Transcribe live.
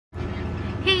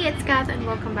it's Kath and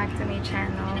welcome back to my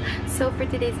channel. So for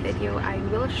today's video, I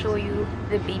will show you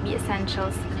the baby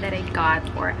essentials that I got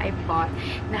or I bought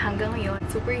na hanggang ngayon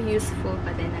super useful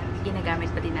pa din at ginagamit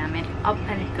pa din namin up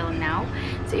until now.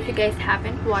 So if you guys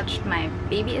haven't watched my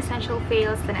baby essential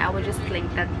fails, then I will just link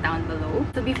that down below.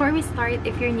 So before we start,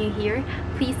 if you're new here,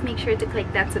 please make sure to click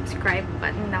that subscribe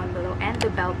button down below and the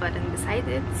bell button beside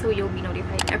it so you'll be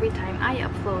notified every time I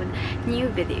upload new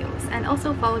videos. And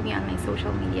also follow me on my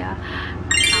social media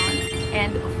accounts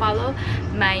and follow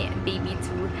my baby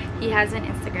too. He has an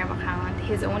Instagram account,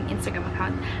 his own Instagram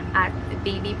account at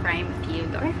Baby Prime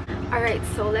Theodore. Alright,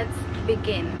 so let's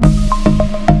begin.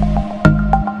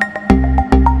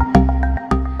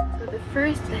 So the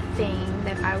first thing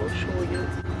that I will show you,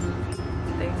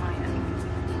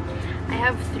 I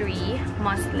have 3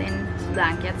 muslin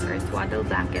blankets or swaddle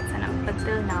blankets, and up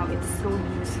until now it's so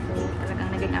useful. Talagang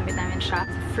nagagamit namin siya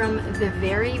from the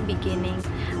very beginning.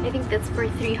 I think that's for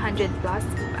 300 plus.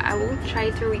 I will try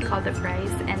to recall the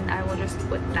price and I will just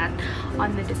put that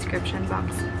on the description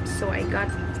box. So I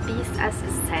got these as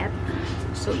a set.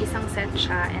 So isang set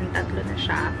siya and tatlo na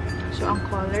siya. So ang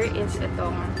color is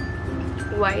itong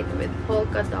white with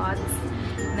polka dots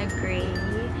na gray,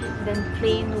 then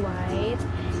plain white,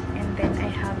 and then I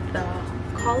have the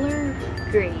color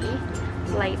gray,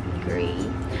 light gray.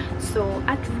 So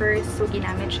at first,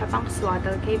 ginamit siya pang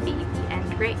swaddle kay baby, and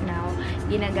right now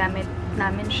ginagamit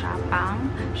namin siya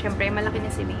pang, syempre malaki na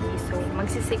si baby, so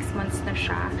magsi 6 months na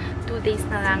siya, 2 days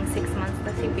na lang 6 months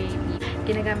na si baby.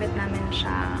 Ginagamit namin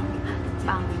siya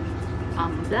pang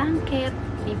blanket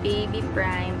ni Baby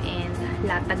Prime and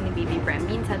latag ni Baby Prime.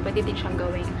 Minsan pwede din siyang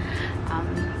gawing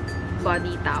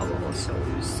body towel. So,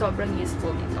 sobrang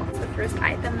useful nito. So, first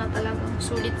item na talagang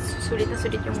sulit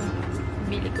yung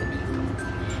bili ko dito.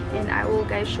 And I will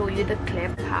guys show you the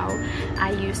clip how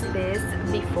I used this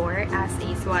before as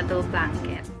a swaddle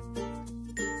blanket.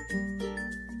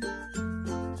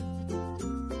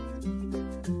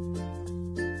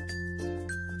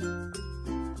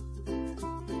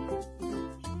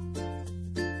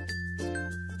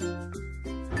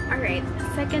 Alright,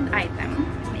 second item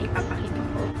na ipapakita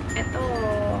ko. Ito,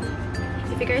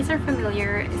 if you guys are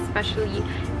familiar, especially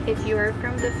if you are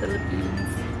from the Philippines,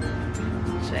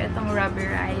 so itong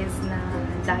rubberized na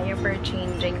diaper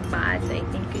changing pads, I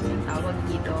think yun yung tawag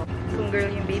dito. Kung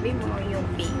girl yung baby mo, yung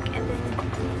pink, and then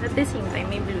at the same time,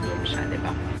 may blue din siya,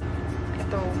 diba?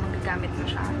 Ito, magagamit mo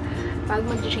siya pag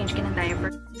mag-change ka ng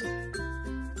diaper.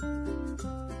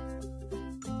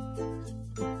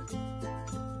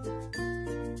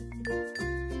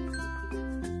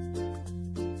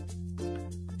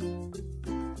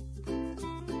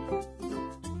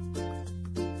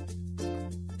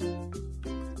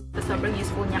 Sobrang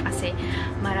useful niya kasi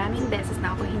maraming beses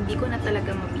na ako, hindi ko na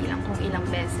talaga mabilang kung ilang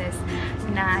beses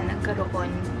na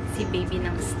nagkaroon si baby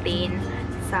ng stain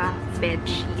sa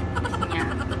bedsheet niya.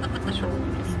 So,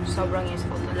 sobrang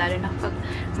useful to. Lalo na pag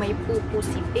may pupo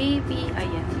si baby,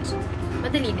 ayan. So,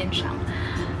 madali din siyang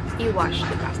i-wash,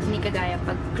 diba? Hindi kagaya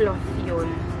pag cloth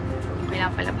yun. So,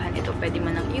 kailangan palabahan ito. Pwede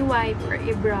mo nang i-wipe or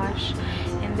i-brush.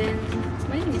 And then,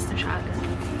 malinis na siya agad.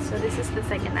 So this is the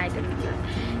second item that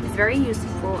is very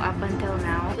useful up until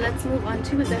now. Let's move on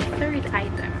to the third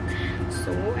item.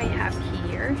 So I have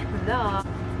here the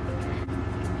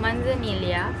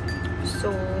manzanilla.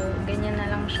 So ganyan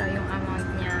na lang siya yung amount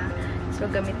niya. So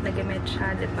gamit na gamit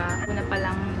siya, diba? Una pa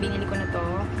lang binili ko na to.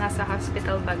 Nasa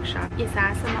hospital bag siya.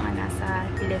 Isa sa mga nasa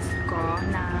list ko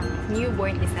na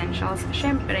newborn essentials.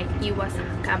 Syempre, iwas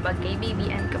kabag kay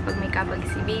baby, and kapag may kabag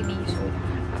si baby, so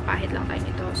papahid lang tayo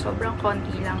nito. Sobrang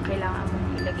konti lang kailangan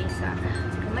mong ilagay sa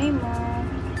kamay mo.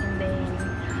 And then,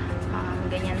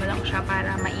 ganyan mo lang siya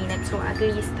para mainit. So, at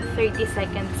least 30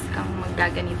 seconds kang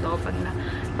maggaganito pag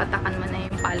napatakan mo na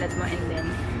yung palad mo. And then,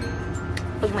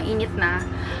 pag mainit na,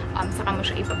 saka mo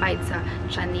siya ipapahid sa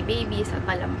tiyan ni baby, sa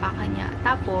talampakan niya.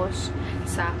 Tapos,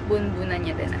 sa bunbunan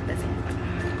niya din at the same time.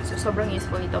 So, sobrang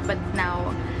useful ito. But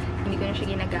now, hindi ko na siya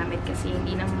ginagamit kasi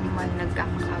hindi naman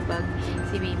nagkakakabag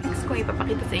si baby. Gusto ko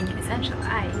ipapakita sa inyo essential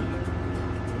ay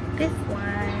this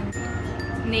one,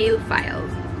 nail file.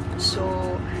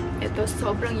 So, ito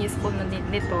sobrang useful na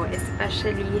nito,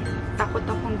 especially takot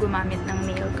akong gumamit ng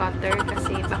nail cutter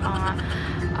kasi baka nga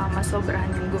masobrahan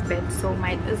yung gupit. So,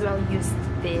 might as well use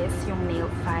this, yung nail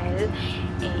file.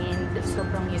 And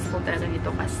sobrang useful talaga nito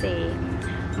kasi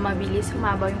mabilis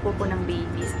humabaw yung pupo ng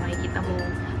babies. Makikita mo,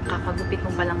 kakagupit mo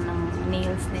pa lang ng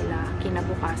nails nila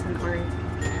kinabukasan or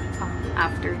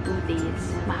after 2 days,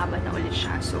 mahaba na ulit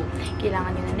siya. So,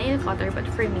 kailangan nyo na nail cutter. But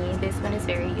for me, this one is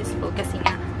very useful kasi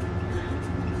nga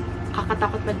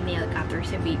kakatakot mag-nail cutter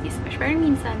sa babies. Pero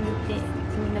minsan,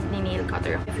 nag-nail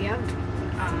cutter. If you have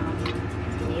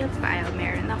nail file.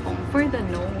 Meron akong for the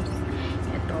nose.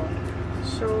 Ito.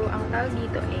 So, ang tawag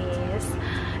dito is,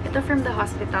 ito from the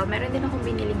hospital. Meron din akong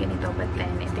binili ganito, but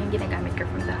then, ito yung ginagamit ko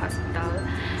from the hospital.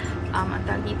 Ang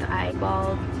tawag dito ay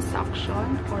bulb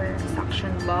suction or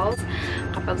suction balls.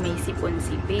 Kapag may sipon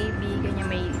si baby,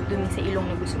 ganyan may dumi sa ilong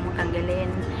na gusto mong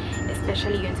tanggalin.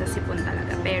 Especially yun sa sipon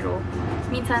talaga. Pero,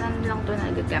 minsan lang to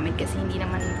nagagamit kasi hindi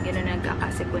naman gano'n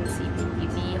nagkakasipon si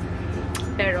baby.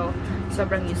 Pero,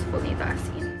 sobrang useful nito as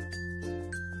in.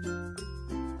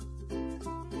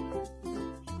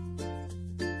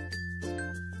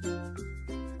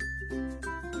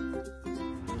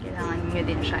 Kailangan nyo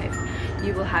din siya if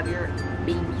you will have your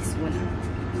baby soon.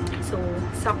 So,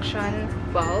 suction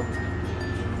bulb.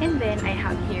 And then, I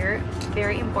have here,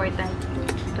 very important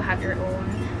to have your own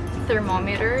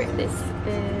thermometer. This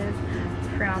is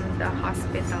from the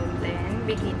hospital din.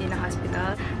 Bigay din na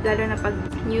hospital. Lalo na pag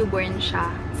newborn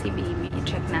siya, si baby,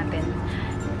 i-check natin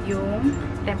yung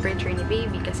temperature ni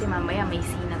baby kasi mamaya may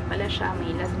sinat pala siya,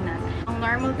 may lagnat. Ang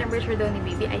normal temperature daw ni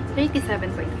baby ay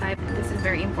 37.5. This is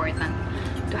very important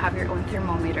to have your own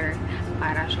thermometer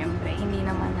para syempre hindi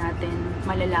naman natin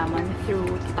malalaman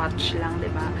through touch lang,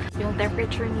 diba? Yung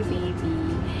temperature ni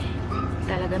baby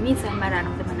talaga minsan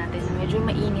mararamdaman natin na medyo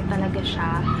mainit talaga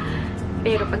siya.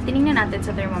 Pero pag tinignan natin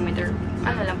sa thermometer,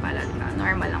 ano lang pala, diba?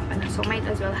 Normal lang pala. So might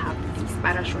as well have these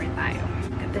para sure tayo.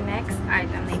 At the next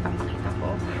item na ipapakita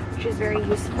ko, which is very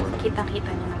useful, kitang-kita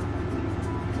nyo ng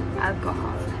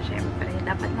alcohol. Syempre,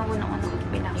 dapat na unang-una ko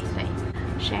pinakita eh.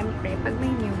 Syempre, pag may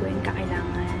newborn ka,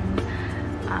 kailangan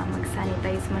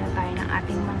mag-sanitize muna tayo ng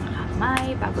ating mga kamay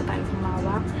bago tayo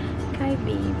humawak kay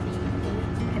baby.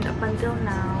 And up until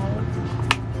now,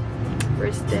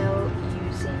 we're still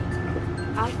using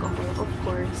alcohol, of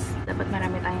course. Dapat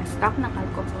marami tayong stock ng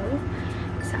alcohol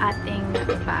sa ating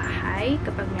bahay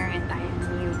kapag meron tayong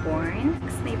newborn.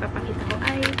 Next na ipapakita ko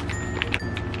ay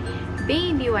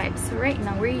baby wipes. So, right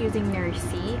now, we're using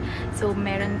Nursie. So,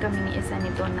 meron kaming isa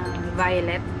nito na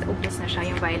violet. Ubus na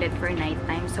siya yung violet for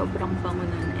nighttime. Sobrang bango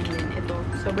nun. And then, ito,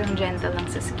 sobrang gentle lang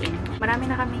sa skin.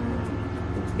 Marami na kaming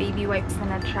baby wipes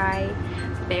na na-try.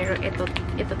 Pero, ito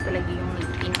talaga yung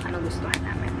pinaka-nagustuhan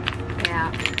namin.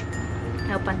 Kaya,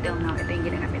 up until now, ito yung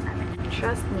ginagamit namin.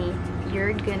 Trust me,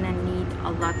 you're gonna need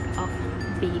a lot of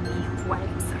baby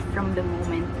wipes from the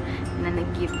moment na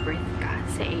nag-give birth ka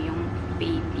sa iyong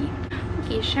baby.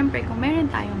 Okay, syempre, kung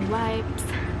meron tayong wipes,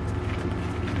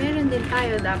 meron din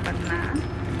tayo dapat na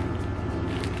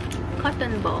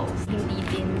cotton balls. Hindi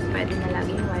din pwede na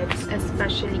lagi yung wipes,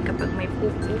 especially kapag may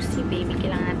pupo si baby,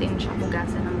 kailangan natin siya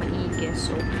hugasan ng maigi.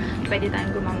 So, pwede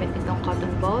tayong gumamit nitong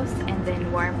cotton balls and then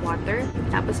warm water.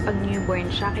 Tapos, pag newborn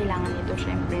siya, kailangan nito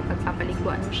syempre,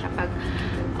 pagpapaliguan mo siya, pag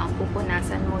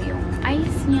pupunasan mo yung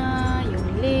eyes niya, yung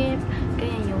lip,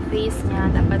 kaya yung face niya,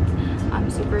 dapat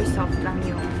super soft lang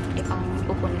yung ipang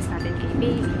pupunas natin kay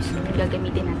baby. So,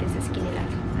 gagamitin natin sa skin nila.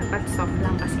 Dapat soft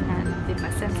lang kasi nga, diba,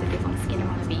 sensitive ang skin ng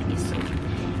mga babies. So,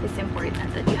 it's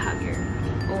important that you have your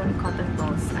own cotton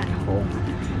balls at home.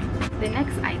 The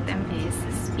next item is,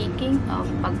 speaking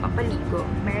of pagpapaligo,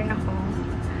 meron akong,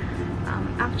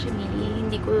 actually,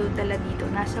 hindi ko dala dito.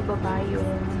 Nasa baba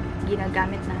yung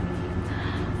ginagamit namin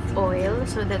oil.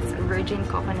 So, that's virgin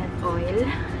coconut oil.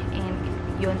 And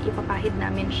yun, ipapahid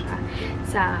namin siya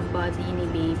sa body ni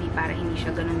baby para hindi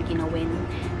siya ganun ginawin.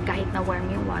 Kahit na warm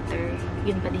yung water,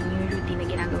 yun pa din yung routine na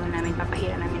ginagawa namin.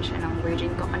 Papahira namin siya ng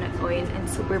virgin coconut oil and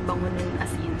super bango nun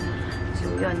as in. So,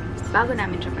 yun. Bago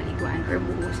namin siya paliguan or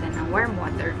buhusan ng warm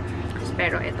water.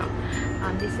 Pero ito,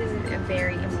 this is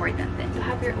very important then to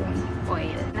have your own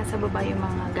oil. Nasa baba yung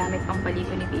mga gamit pang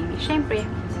paligo ni baby. Syempre,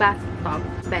 bathtub,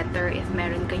 better if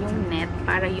meron kayong net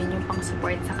para yun yung pang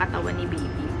support sa katawan ni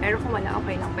baby. Pero kung wala,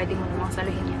 okay lang. Pwede mo namang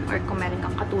saluhin yan. Or kung meron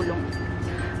kang katulong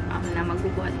na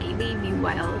magbubuhat kay baby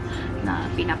while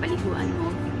na pinapaliguan mo,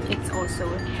 it's also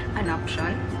an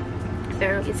option.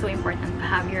 Pero it's so important to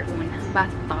have your own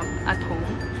bathtub at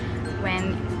home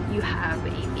when you have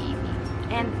a baby.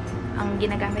 And ang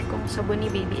ginagamit kong sabon ni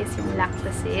baby is yung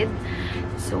Lactacid.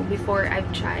 So, before I've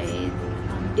tried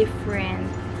different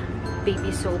baby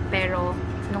soap, pero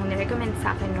nung nirecommend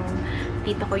sa akin nung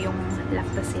tita ko yung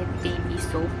Lactacid baby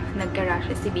soap,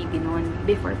 nagka-rashes si baby noon.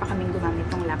 Before pa kaming gumamit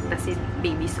ng Lactacid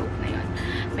baby soap na yun.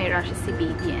 May rashes si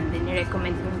baby and then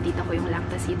nirecommend nung tita ko yung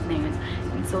Lactacid na yun.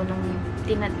 And so, nung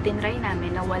tinry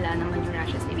namin, nawala naman yung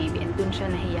rashes ni baby and dun siya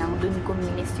nahiyang, dun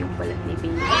kuminis yung balat ni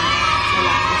baby sa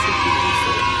Lactacid baby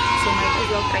soap. So, might as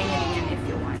well try na rin yan if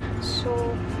you want. So,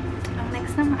 ang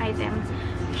next na item,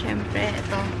 syempre,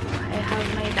 ito, I have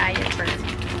my diaper.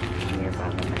 Here pa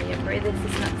ako diaper. This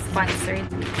is not sponsored.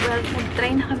 Well,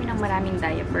 nag-try na kami ng maraming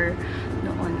diaper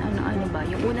noon. Ano ba?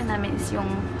 Yung una namin is yung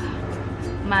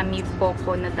Mami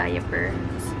Poco na diaper.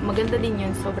 Maganda din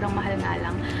yun. Sobrang mahal nga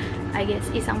lang. I guess,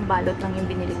 isang balot lang yung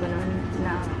binili ko nun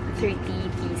na 30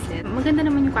 pieces. Maganda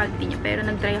naman yung quality niya. Pero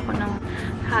nag-try ako ng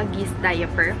Huggies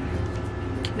diaper.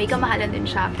 May kamahalan din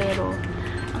siya. Pero,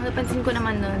 ang napansin ko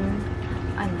naman nun,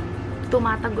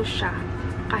 tumatagos siya.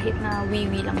 Kahit na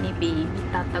wiwi lang ni baby,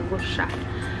 tatagos siya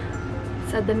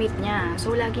sa damit niya.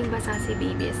 So, laging basa si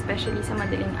baby, especially sa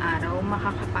madaling araw,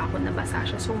 makakapako na basa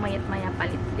siya. So, mayat-maya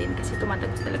palit din kasi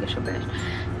tumatagos talaga siya brush.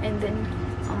 And then,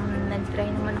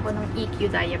 nag-try naman ako ng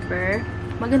EQ diaper.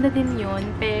 Maganda din yun,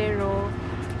 pero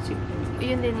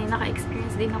yun din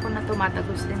naka-experience din ako na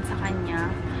tumatagos din sa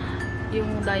kanya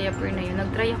yung diaper na yun.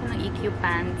 Nag-try ako ng EQ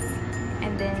pants,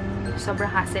 and then, sobrang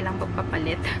hassle lang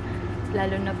pagpapalit.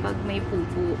 Lalo na pag may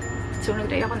pupo. So,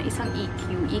 nag-try ako ng isang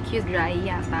EQ dry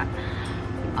yata.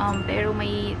 Pero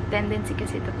may tendency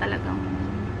kasi ito talagang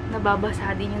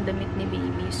nababasa din yung damit ni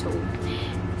baby. So,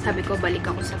 sabi ko, balik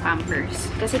ako sa Pampers.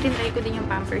 Kasi tinry ko din yung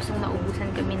Pampers nung naubusan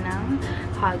kami ng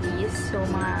Huggies. So,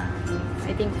 mga,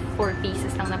 I think, 4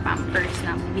 pieces lang na Pampers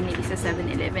na binili sa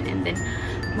 7-Eleven. And then,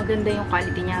 maganda yung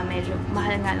quality niya. Medyo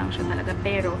mahal nga lang siya talaga.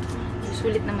 Pero,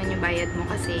 sulit naman yung bayad mo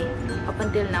kasi up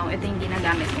until now, ito yung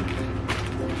ginagamit mo.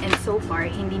 And so far,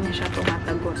 hindi na siya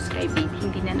tumatagos kay baby.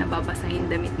 Hindi na nababasa yung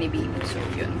damit ni baby. So,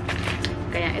 yun.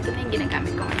 Kaya, ito na yung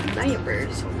ginagamit ko ng diaper.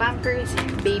 So, Pampers,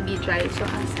 baby dry. So,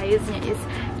 ang size niya is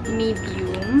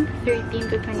medium,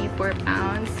 13 to 24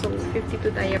 pounds. So,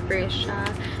 52 diapers siya.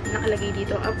 Nakalagay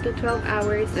dito up to 12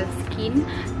 hours of skin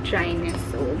dryness.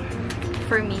 So,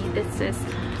 for me, this is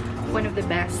one of the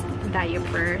best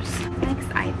diapers. Next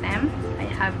item, I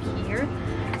have here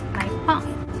my pump.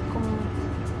 Kung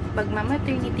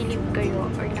pagma-maternity leave kayo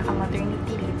or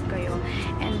naka-maternity leave kayo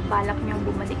and balak niyong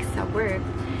bumalik sa work,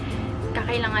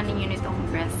 kakailanganin niyo nitong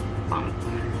breast pump.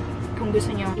 Kung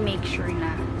gusto niyo make sure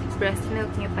na breast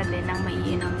milk niyo pa din ang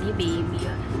maiinom ni baby.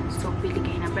 So, pili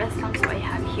kayo na breast pump. So, I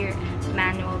have here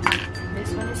manual pump.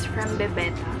 This one is from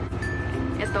Bebeta.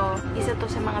 Ito, isa to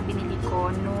sa mga binili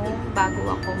ko nung bago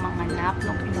ako manganak,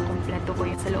 nung kinukumpleto ko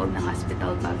yung sa loob ng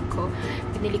hospital bag ko.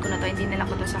 Binili ko na to, hindi nila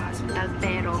ko to sa hospital,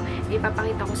 pero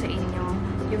ipapakita ko sa inyo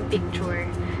yung picture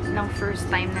ng first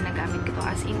time na nagamit ko to,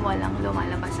 as in walang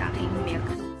lumalabas sa aking milk.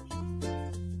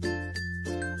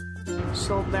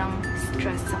 Sobrang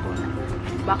stress ako na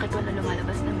bakit wala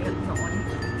lumalabas na milk noon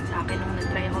sa akin nung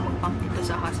nag-try ako mag-pump dito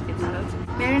sa hospital.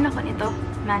 Meron ako nito,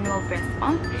 manual breast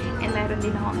pump, and meron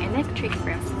din akong electric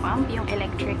breast pump. Yung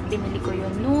electric, binili ko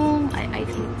yun nung, I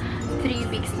think, 3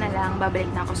 weeks na lang,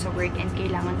 babalik na ako sa work and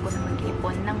kailangan ko na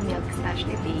mag-ipon ng milk stash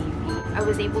ni baby. I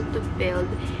was able to build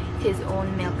his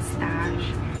own milk stash.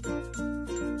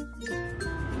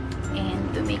 And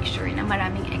to make sure na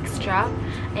maraming extra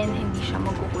and hindi siya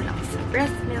magkukulang sa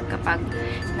breast milk kapag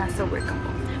nasa work ako.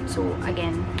 So,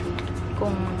 again,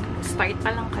 kung start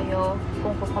pa lang kayo,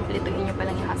 kung kukumpletuhin nyo pa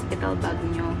lang yung hospital bag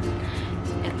nyo,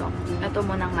 ito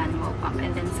munang manual pump.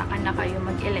 And then, saka na kayo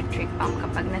mag-electric pump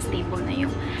kapag na-stable na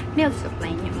yung milk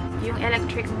supply nyo. Yung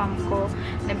electric pump ko,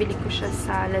 nabili ko siya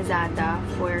sa Lazada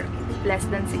for less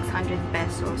than 600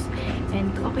 pesos.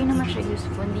 And okay naman siya,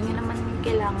 useful. Hindi nyo naman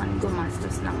kailangan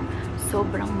gumastos ng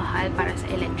sobrang mahal para sa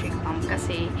electric pump.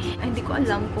 Kasi, hindi ko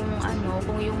alam kung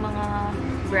yung mga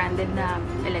branded na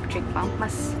electric pump,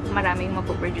 mas marami yung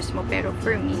mapoproduce mo. Pero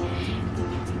for me,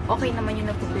 okay naman yung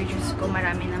napoproduce ko.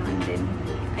 Marami naman din.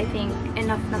 I think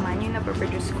enough naman yung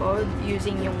napoproduce ko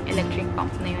using yung electric pump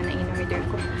na yun na in-order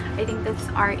ko. I think that's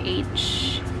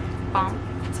RH pump.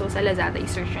 So, sa Lazada,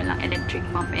 i-search nyo lang electric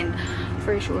pump, and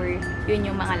for sure, yun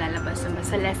yung mga lalabas. So,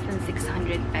 sa less than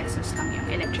 600 pesos lang yung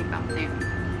electric pump na yun.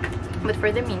 But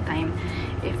for the meantime,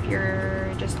 if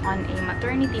you're just on a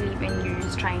maternity leave and you're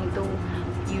just trying to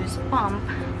use pump,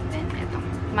 then ito,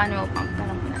 manual pump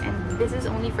na lang muna. And this is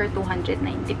only for 290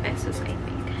 pesos, I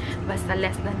think. Basta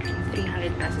less than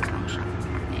 300 pesos lang siya.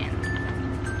 Ayan.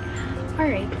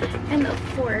 Alright. And of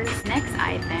course, next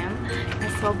item na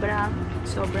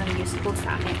sobrang useful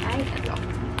sa akin ay ito.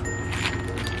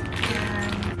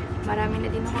 Marami na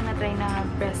din ako na-try na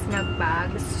breast milk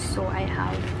bags. So, I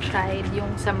have tried yung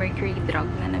sa Mercury Drug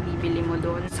na nabibili mo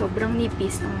doon. Sobrang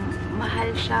nipis.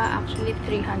 Mahal siya. Actually,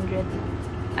 300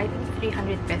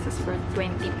 pesos for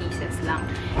 20 pieces lang.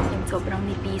 And sobrang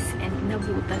nipis. And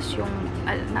nabutas yung,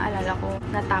 naalala ko,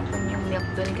 natapon yung milk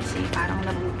doon kasi parang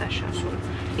nabutas siya. So,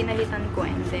 pinalitan ko,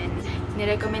 and then,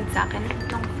 nirecommend sa akin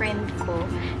ng friend ko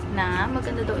na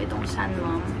maganda daw itong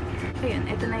Sanwam. Ayun,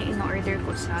 ito na yung in-order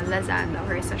ko sa Lazada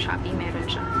or sa Shopee, meron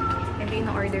siya. And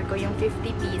in-order ko yung 50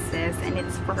 pieces, and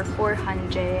it's for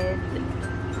 450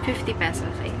 pesos,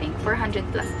 I think. 400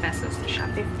 plus pesos siya,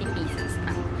 50 pieces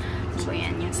na. So,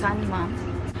 yan, yung sun mom.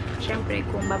 Siyempre,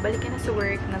 kung babalik ka na sa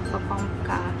work, nagpa-pump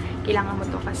ka, kailangan mo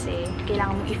to kasi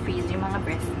kailangan mo i-freeze yung mga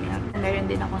breast milk. Meron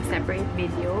din akong separate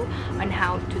video on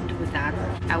how to do that.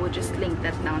 I will just link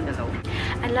that down below.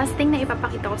 And last thing na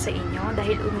ipapakita ko sa inyo,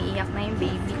 dahil umiiyak na yung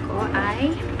baby ko,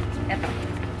 ay eto.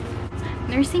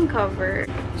 Nursing cover.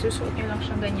 Susuot nyo lang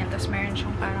siyang ganyan, tapos meron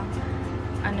siyang parang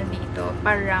ano dito,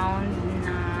 pa-round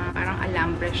na parang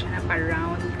alambre siya na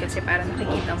pa-round kasi parang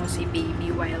nakikita mo si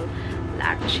baby while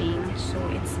latching. So,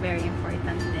 it's very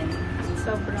important din.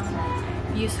 Sobrang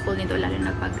useful nito lalo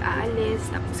na pag-aalis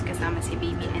tapos kasama si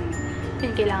baby and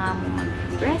yun, kailangan mo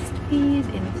mag-breastfeed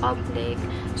in public.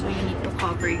 So, you need to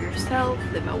cover yourself,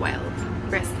 diba, while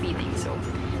breastfeeding. So,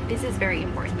 this is very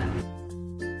important.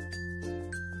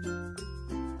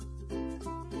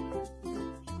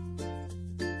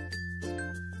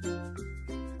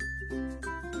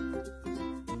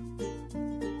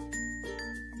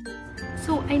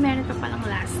 So, ay meron pa palang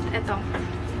last. Ito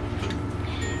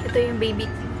yung baby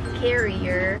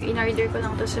carrier. In-order ko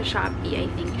lang to sa Shopee, I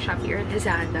think. Shopee or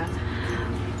Lazada.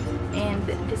 And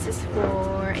this is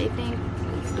for, I think,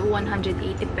 180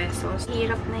 pesos.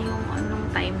 Hirap na yung anong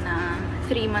time na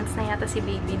 3 months na yata si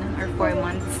baby nun or 4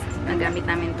 months nagamit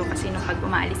namin to kasi nung pag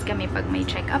umaalis kami, pag may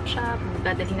check-up siya,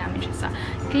 dadalhin namin siya sa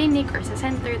clinic or sa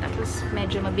center, tapos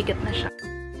medyo mabigat na siya.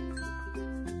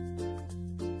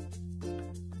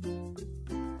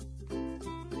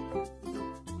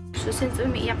 So, since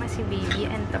umiiyak na si baby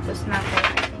and tapos na ako,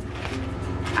 I think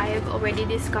I have already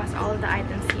discussed all the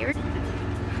items here.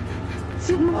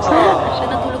 Siya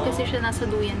natulog kasi siya, nasa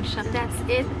duyan siya. That's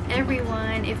it,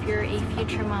 everyone. If you're a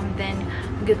future mom, then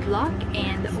good luck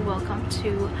and welcome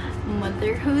to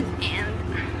motherhood. And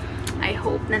I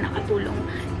hope na nakatulong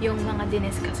yung mga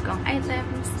diniscuss kong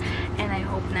items. And I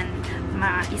hope na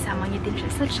maisama nyo din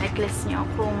siya sa checklist nyo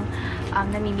kung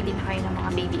namimili na kayo ng mga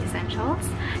baby essentials.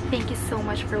 Thank you so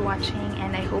much for watching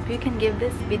and I hope you can give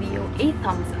this video a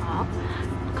thumbs up.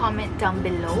 Comment down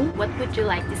below what would you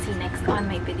like to see next on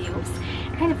my videos.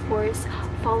 And of course,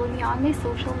 follow me on my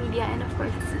social media and of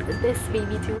course this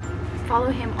baby too.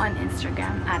 Follow him on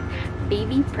Instagram at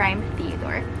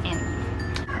babyprimetheodore. And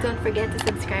don't forget to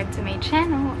subscribe to my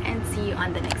channel and see you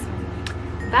on the next one.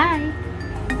 Bye!